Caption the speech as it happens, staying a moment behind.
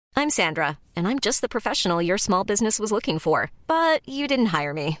I'm Sandra, and I'm just the professional your small business was looking for. But you didn't hire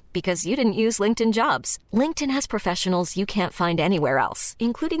me because you didn't use LinkedIn Jobs. LinkedIn has professionals you can't find anywhere else,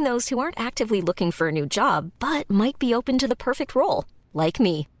 including those who aren't actively looking for a new job, but might be open to the perfect role, like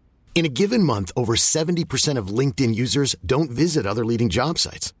me. In a given month, over 70% of LinkedIn users don't visit other leading job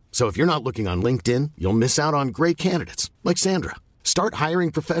sites. So if you're not looking on LinkedIn, you'll miss out on great candidates like Sandra. Start hiring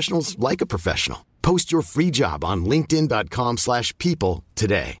professionals like a professional. Post your free job on linkedin.com/people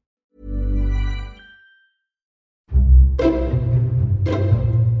today.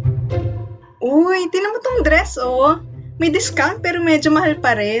 Uy, tinan mo tong dress, oh. May discount pero medyo mahal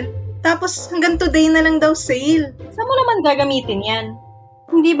pa rin. Tapos hanggang today na lang daw sale. Saan mo naman gagamitin yan?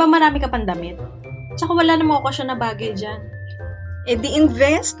 Hindi ba marami ka pang damit? Tsaka wala namang okasyon na bagay dyan. Eh di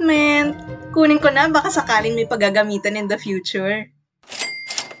investment. Kunin ko na, baka sakaling may paggagamitan in the future.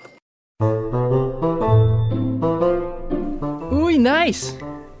 Uy, nice!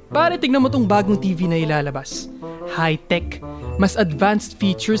 Pare, tignan mo tong bagong TV na ilalabas. High-tech. Mas advanced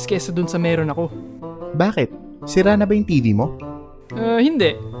features kesa dun sa meron ako. Bakit? Sira na ba yung TV mo?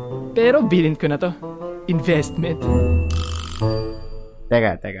 Hindi. Pero bilhin ko na to. Investment.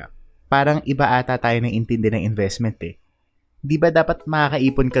 Teka. Parang iba ata tayo ng intindi ng investment eh. Di ba dapat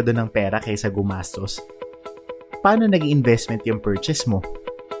makakaipon ka doon ng pera kaysa gumastos? Paano naging investment yung purchase mo?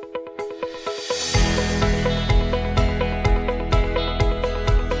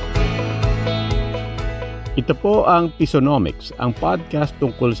 Ito po ang Pisonomics, ang podcast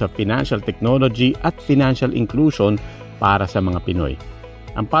tungkol sa financial technology at financial inclusion para sa mga Pinoy.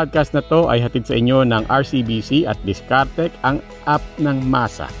 Ang podcast na to ay hatid sa inyo ng RCBC at Discartec, ang app ng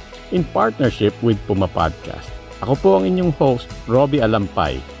Masa, in partnership with Puma Podcast. Ako po ang inyong host, Robbie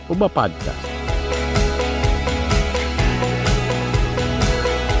Alampay, Puma Podcast.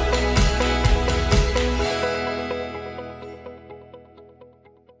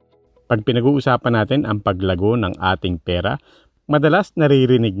 Pag pinag-uusapan natin ang paglago ng ating pera, madalas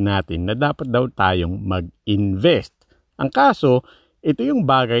naririnig natin na dapat daw tayong mag-invest. Ang kaso, ito yung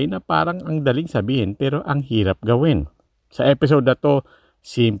bagay na parang ang daling sabihin pero ang hirap gawin. Sa episode na to,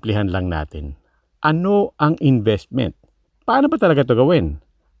 simplihan lang natin. Ano ang investment? Paano ba talaga ito gawin?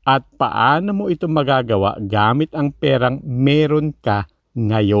 At paano mo ito magagawa gamit ang perang meron ka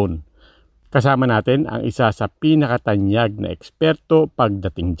ngayon? Kasama natin ang isa sa pinakatanyag na eksperto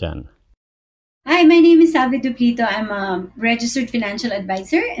pagdating dyan. Hi, my name is Salvi Duplito. I'm a registered financial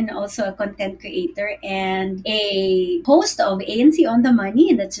advisor and also a content creator and a host of ANC on the Money.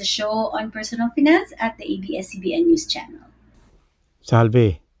 That's a show on personal finance at the ABS-CBN News Channel.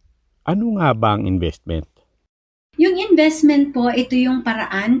 Salve, ano nga ba ang investment? Yung investment po, ito yung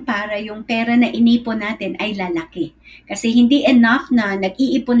paraan para yung pera na inipon natin ay lalaki. Kasi hindi enough na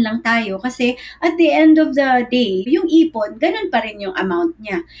nag-iipon lang tayo kasi at the end of the day, yung ipon, ganun pa rin yung amount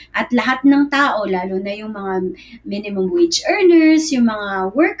niya. At lahat ng tao, lalo na yung mga minimum wage earners, yung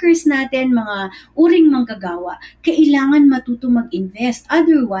mga workers natin, mga uring manggagawa, kailangan matuto mag-invest.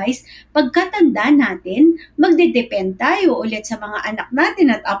 Otherwise, pagkatanda natin, magdedepend tayo ulit sa mga anak natin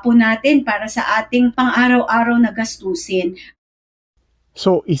at apo natin para sa ating pang-araw-araw na gastusin.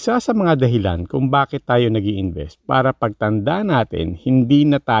 So, isa sa mga dahilan kung bakit tayo nag-i-invest para pagtanda natin, hindi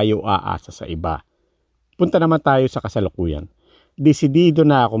na tayo aasa sa iba. Punta naman tayo sa kasalukuyan. Desidido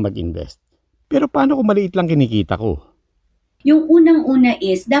na ako mag-invest. Pero paano kung maliit lang kinikita ko? Yung unang-una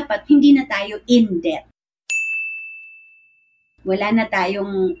is, dapat hindi na tayo in debt. Wala na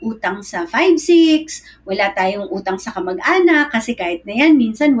tayong utang sa 5-6, wala tayong utang sa kamag-anak kasi kahit na yan,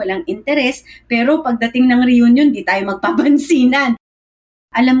 minsan walang interes, pero pagdating ng reunion, di tayo magpapansinan.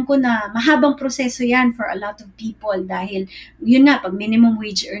 Alam ko na mahabang proseso yan for a lot of people dahil yun nga, pag minimum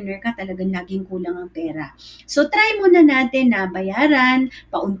wage earner ka, talagang naging kulang ang pera. So try muna natin na bayaran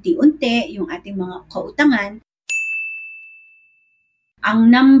paunti-unti yung ating mga kautangan. Ang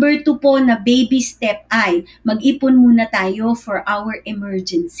number 2 po na baby step ay mag-ipon muna tayo for our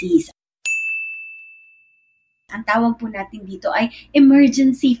emergencies. Ang tawag po natin dito ay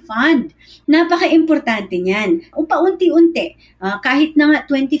emergency fund. Napaka-importante niyan. O paunti-unti, kahit na nga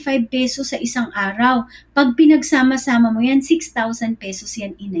 25 pesos sa isang araw, pag pinagsama-sama mo yan, 6,000 pesos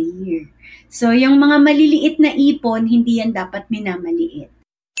yan in a year. So yung mga maliliit na ipon, hindi yan dapat minamaliit.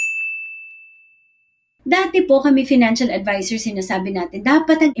 Dati po kami financial advisors, sinasabi natin,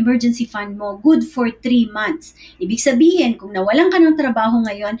 dapat ang emergency fund mo good for 3 months. Ibig sabihin, kung nawalan ka ng trabaho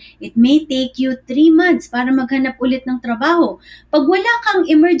ngayon, it may take you 3 months para maghanap ulit ng trabaho. Pag wala kang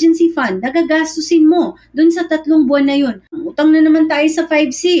emergency fund, nagagastusin mo dun sa 3 buwan na yun. Utang na naman tayo sa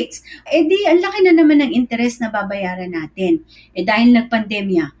 5-6. Eh di, ang laki na naman ng interest na babayaran natin. Eh dahil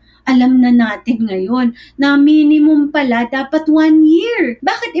nagpandemya, Alam na natin ngayon na minimum pala dapat 1 year.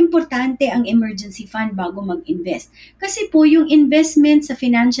 Bakit importante ang emergency fund bago mag-invest? Kasi po yung investment sa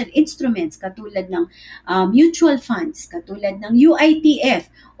financial instruments katulad ng mutual funds, katulad ng UITF,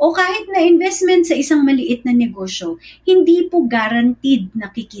 o kahit na investment sa isang maliit na negosyo, hindi po guaranteed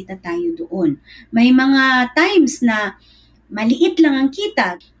na kikita tayo doon. May mga times na maliit lang ang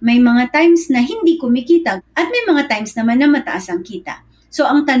kita, may mga times na hindi kumikita, at may mga times naman na mataas ang kita. So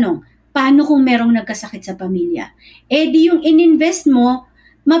ang tanong, paano kung merong nagkasakit sa pamilya? Di yung ininvest mo,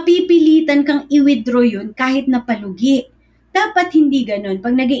 mapipilitan kang i-withdraw yun kahit na palugi. Dapat hindi ganun.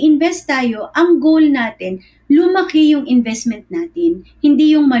 Pag nag-i-invest tayo, ang goal natin, lumaki yung investment natin,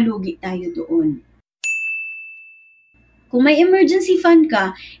 hindi yung malugi tayo doon. Kung may emergency fund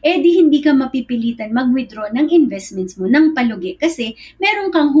ka, di hindi ka mapipilitan mag-withdraw ng investments mo ng palugi kasi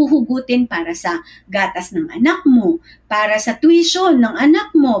meron kang huhugutin para sa gatas ng anak mo, para sa tuition ng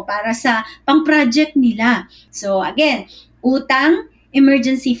anak mo, para sa pang-project nila. So again, utang,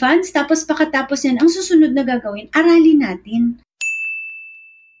 emergency funds, tapos pakatapos yan, ang susunod na gagawin, aralin natin.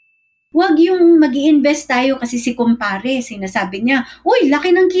 Huwag yung mag-i-invest tayo kasi si kumpare, sinasabi niya, uy,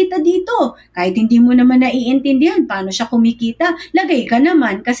 laki ng kita dito. Kahit hindi mo naman naiintindihan paano siya kumikita, lagay ka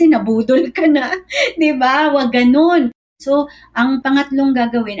naman kasi nabudol ka na. Diba? Huwag ganun. So, ang pangatlong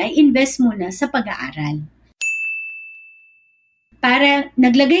gagawin ay invest muna sa pag-aaral. Para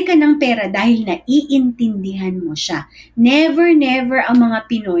naglagay ka ng pera dahil naiintindihan mo siya. Never ang mga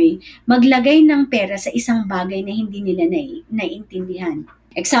Pinoy maglagay ng pera sa isang bagay na hindi nila naiintindihan.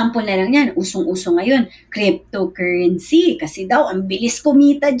 Example na lang yan, usong-uso ngayon, cryptocurrency, kasi daw ang bilis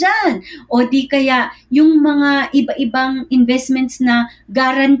kumita dyan. O di kaya yung mga iba-ibang investments na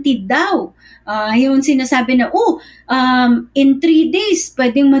guaranteed daw. Yung sinasabi na, in 3 days,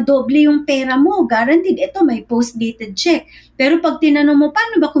 pwedeng madoble yung pera mo, guaranteed. Ito, may post-dated check. Pero pag tinanong mo,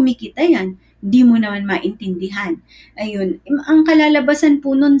 paano ba kumikita yan? Hindi mo naman maintindihan. Ayun, ang kalalabasan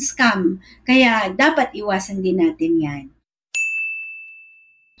po nun, scam. Kaya dapat iwasan din natin yan.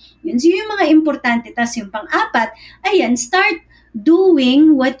 Yun yung mga importante. Tapos yung pang-apat, ayan, start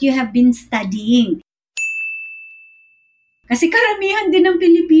doing what you have been studying. Kasi karamihan din ng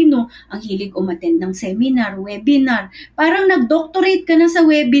Pilipino ang hilig umattend ng seminar, webinar. Parang nag-doctorate ka na sa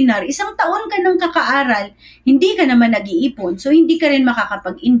webinar, 1 taon ka nang kakaaral, hindi ka naman nag-iipon, so hindi ka rin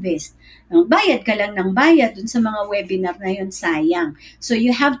makakapag-invest. Bayad ka lang ng bayad dun sa mga webinar na yun, sayang. So you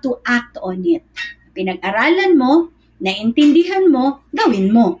have to act on it. Pinag-aralan mo, naintindihan mo,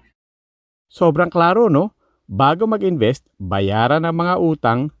 gawin mo. Sobrang klaro, no? Bago mag-invest, bayaran ang mga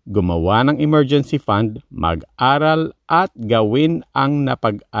utang, gumawa ng emergency fund, mag-aral at gawin ang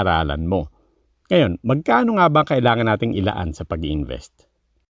napag-aralan mo. Ngayon, magkano nga ba kailangan nating ilaan sa pag-invest?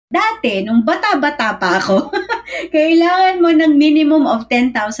 Dati, nung bata-bata pa ako, kailangan mo ng minimum of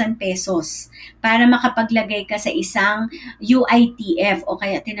 10,000 pesos para makapaglagay ka sa isang UITF o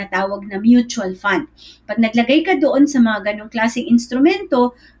kaya tinatawag na mutual fund. Pag naglagay ka doon sa mga ganong klaseng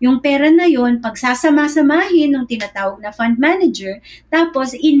instrumento, yung pera na yon pagsasama-samahin ng tinatawag na fund manager,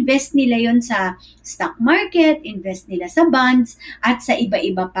 tapos invest nila yon sa stock market, invest nila sa bonds, at sa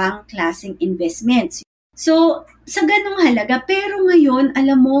iba-iba pang klaseng investments. So, sa ganong halaga, pero ngayon,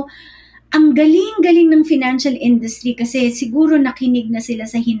 alam mo, ang galing-galing ng financial industry kasi siguro nakinig na sila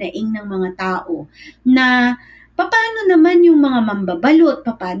sa hinaing ng mga tao na paano naman yung mga mambabalot,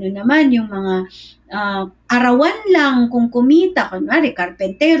 paano naman yung mga arawan lang kung kumita, kunwari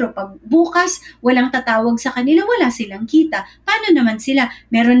karpentero, pag bukas walang tatawag sa kanila, wala silang kita. Paano naman sila?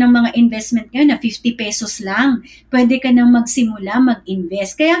 Meron ng mga investment ngayon na 50 pesos lang. Pwede ka nang magsimula,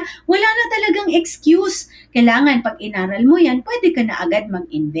 mag-invest. Kaya wala na talagang excuse. Kailangan pag inaral mo yan, pwede ka na agad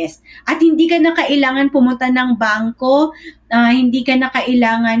mag-invest. At hindi ka na kailangan pumunta ng bangko, hindi ka na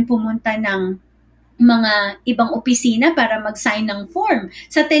kailangan pumunta ng mga ibang opisina para mag-sign ng form.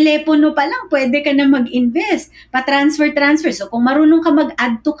 Sa telepono pa lang, pwede ka na mag-invest. Pa-transfer. So kung marunong ka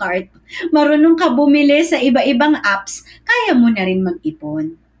mag-add to cart, marunong ka bumili sa iba-ibang apps, kaya mo na rin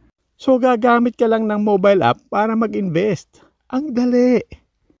mag-ipon. So gagamit ka lang ng mobile app para mag-invest. Ang dali!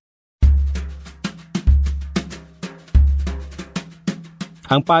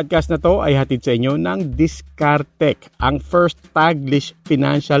 Ang podcast na to ay hatid sa inyo ng Discartec, ang first Taglish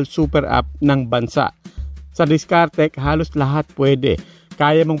financial super app ng bansa. Sa Discartec, halos lahat pwede.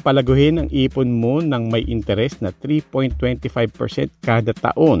 Kaya mong palaguhin ang ipon mo ng may interest na 3.25% kada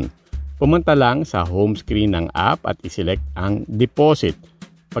taon. Pumunta lang sa home screen ng app at iselect ang deposit.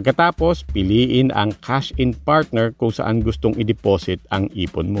 Pagkatapos, piliin ang cash-in partner kung saan gustong i-deposit ang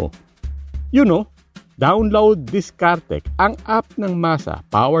ipon mo. You know, download Discartec, ang app ng masa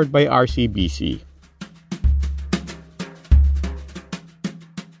powered by RCBC.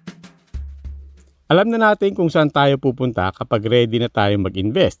 Alam na natin kung saan tayo pupunta kapag ready na tayo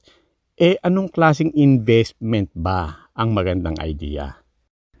mag-invest. Anong klaseng investment ba ang magandang idea?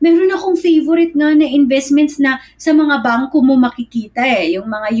 Meron akong favorite nga na investments na sa mga bangko mo makikita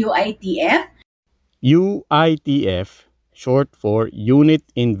yung mga UITF. UITF, short for Unit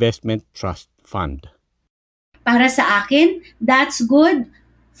Investment Trust Fund. Para sa akin, that's good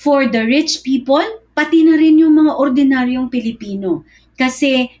for the rich people, pati na rin yung mga ordinaryong Pilipino.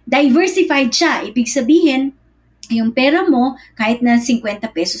 Kasi diversified siya. Ibig sabihin, yung pera mo, kahit na 50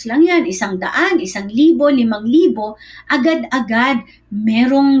 pesos lang yan, 100, 1,000, 5,000, agad-agad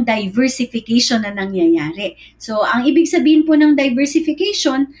merong diversification na nangyayari. So, ang ibig sabihin po ng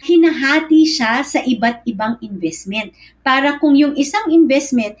diversification, hinahati siya sa iba't ibang investment. Para kung yung isang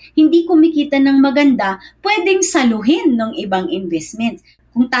investment hindi kumikita ng maganda, pwedeng saluhin ng ibang investments.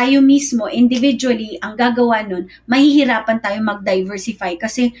 Kung tayo mismo, individually, ang gagawa nun, mahihirapan tayo mag-diversify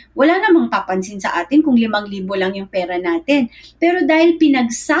kasi wala namang papansin sa atin kung 5,000 lang yung pera natin. Pero dahil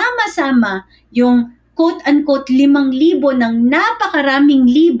pinagsama-sama yung quote-unquote 5,000 ng napakaraming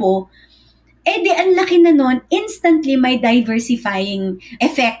libo, di ang laki na nun, instantly may diversifying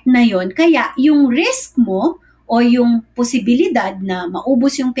effect na yon. Kaya yung risk mo o yung posibilidad na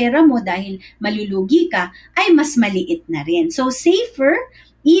maubos yung pera mo dahil malulugi ka, ay mas maliit na rin. So, safer,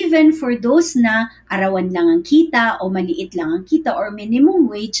 even for those na arawan lang ang kita o maliit lang ang kita or minimum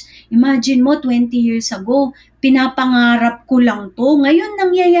wage. Imagine mo, 20 years ago, pinapangarap ko lang to. Ngayon,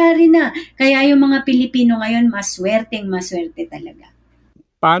 nangyayari na. Kaya yung mga Pilipino ngayon, maswerte talaga.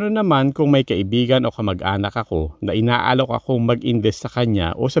 Paano naman kung may kaibigan o kamag-anak ako na inaalok akong mag-invest sa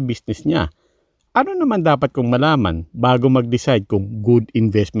kanya o sa business niya? Ano naman dapat kong malaman bago mag-decide kung good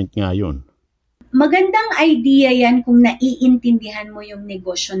investment nga yun? Magandang idea yan kung naiintindihan mo yung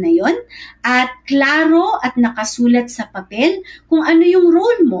negosyo na yon at klaro at nakasulat sa papel kung ano yung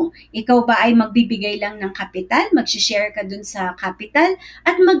role mo. Ikaw ba ay magbibigay lang ng kapital, mag-share ka dun sa kapital,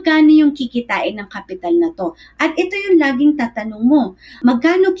 at magkano yung kikitain ng kapital na to? At ito yung laging tatanong mo,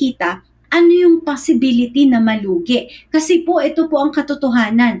 magkano kita? Ano yung possibility na malugi? Kasi po, ito po ang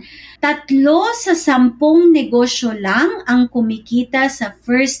katotohanan. 3 sa 10 negosyo lang ang kumikita sa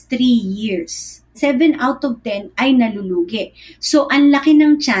first 3 years. 7 out of 10 ay nalulugi. So, ang laki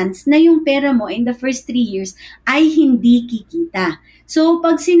ng chance na yung pera mo in the first 3 years ay hindi kikita. So,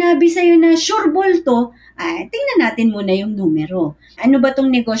 pag sinabi sa'yo na sure ball to, tingnan natin muna yung numero. Ano ba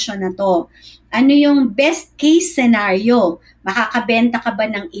tong negosyo na to? Ano yung best case scenario? Makakabenta ka ba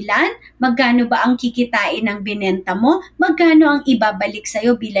ng ilan? Magkano ba ang kikitain ng binenta mo? Magkano ang ibabalik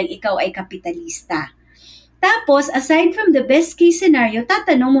sa'yo bilang ikaw ay kapitalista? Tapos, aside from the best case scenario,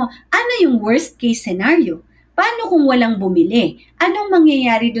 tatanong mo, ano yung worst case scenario? Paano kung walang bumili? Anong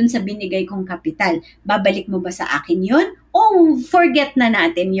mangyayari dun sa binigay kong kapital? Babalik mo ba sa akin yon? O forget na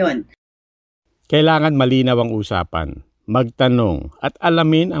natin yon? Kailangan malinaw ang usapan, magtanong at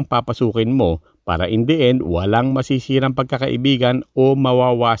alamin ang papasukin mo para in the end walang masisirang pagkakaibigan o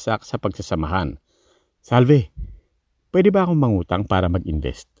mawawasak sa pagsasamahan. Salve, pwede ba akong mangutang para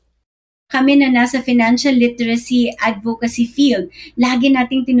mag-invest? Kami na nasa financial literacy advocacy field, lagi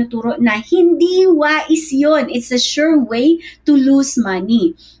nating tinuturo na hindi wais yun. It's a sure way to lose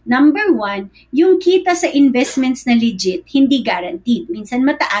money. Number 1, yung kita sa investments na legit, hindi guaranteed. Minsan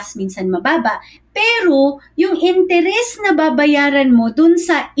mataas, minsan mababa. Pero yung interest na babayaran mo dun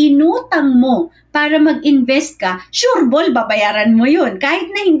sa inutang mo para mag-invest ka, sure ball, babayaran mo yun.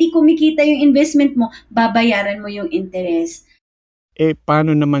 Kahit na hindi kumikita yung investment mo, babayaran mo yung interest.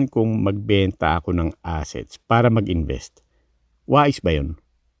 Paano naman kung magbenta ako ng assets para mag-invest? Wise ba yun?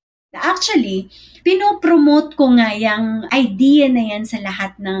 Actually, pinopromote ko nga yung idea na yan sa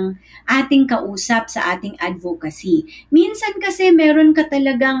lahat ng ating kausap sa ating advocacy. Minsan kasi meron ka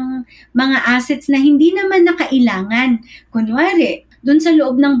talagang mga assets na hindi naman nakailangan. Kunwari, dun sa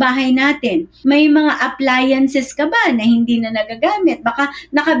loob ng bahay natin, may mga appliances ka ba na hindi na nagagamit? Baka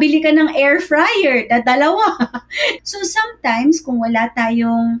nakabili ka ng air fryer na 2. So sometimes, kung wala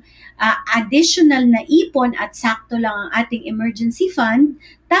tayong additional na ipon at sakto lang ang ating emergency fund,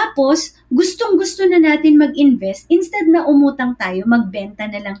 tapos gustong-gusto na natin mag-invest, instead na umutang tayo, magbenta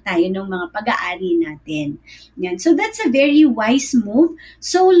na lang tayo ng mga pag-aari natin. Yan. So that's a very wise move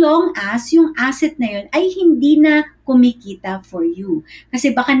so long as yung asset na yun ay hindi na kumikita for you.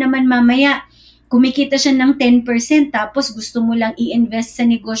 Kasi baka naman mamaya kumikita siya ng 10% tapos gusto mo lang i-invest sa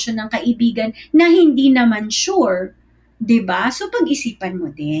negosyo ng kaibigan na hindi naman sure. 'Di ba? So pag-isipan mo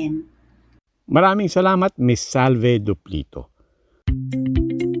din. Maraming salamat, Miss Salve Duplito.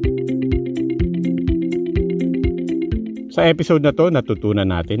 Sa episode na to, natutunan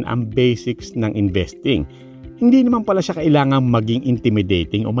natin ang basics ng investing. Hindi naman pala siya kailangang maging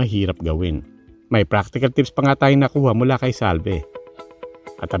intimidating o mahirap gawin. May practical tips pa nga tayong nakuha mula kay Salve.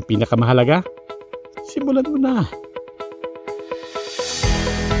 At ang pinakamahalaga, simulan mo na.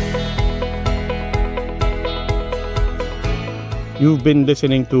 You've been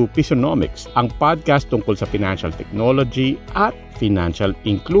listening to Pisonomics, ang podcast tungkol sa financial technology at financial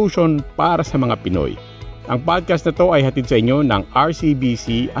inclusion para sa mga Pinoy. Ang podcast na to ay hatid sa inyo ng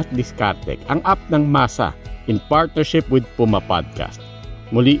RCBC at Discartec, ang app ng Masa, in partnership with Puma Podcast.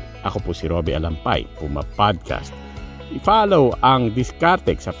 Muli, ako po si Robbie Alampay, Puma Podcast. I-follow ang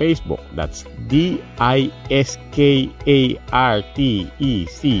Discartec sa Facebook, that's DISKARTECH.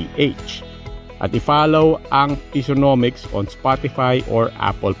 At i-follow ang Pisonomics on Spotify or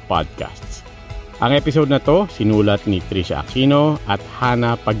Apple Podcasts. Ang episode na to, sinulat ni Trisha Aquino at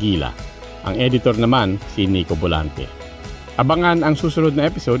Hana Pagila. Ang editor naman, si Nico Bolante. Abangan ang susunod na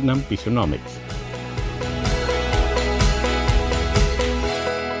episode ng Pisonomics.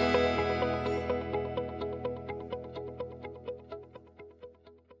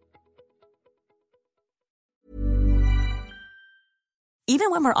 Even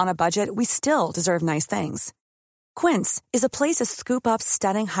when we're on a budget, we still deserve nice things. Quince is a place to scoop up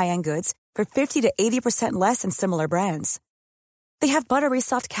stunning high-end goods for 50 to 80% less than similar brands. They have buttery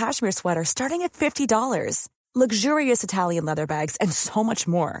soft cashmere sweaters starting at $50, luxurious Italian leather bags, and so much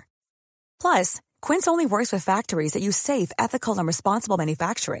more. Plus, Quince only works with factories that use safe, ethical, and responsible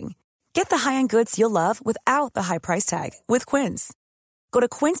manufacturing. Get the high-end goods you'll love without the high price tag with Quince. Go to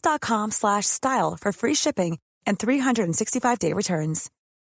quince.com/style for free shipping and 365-day returns.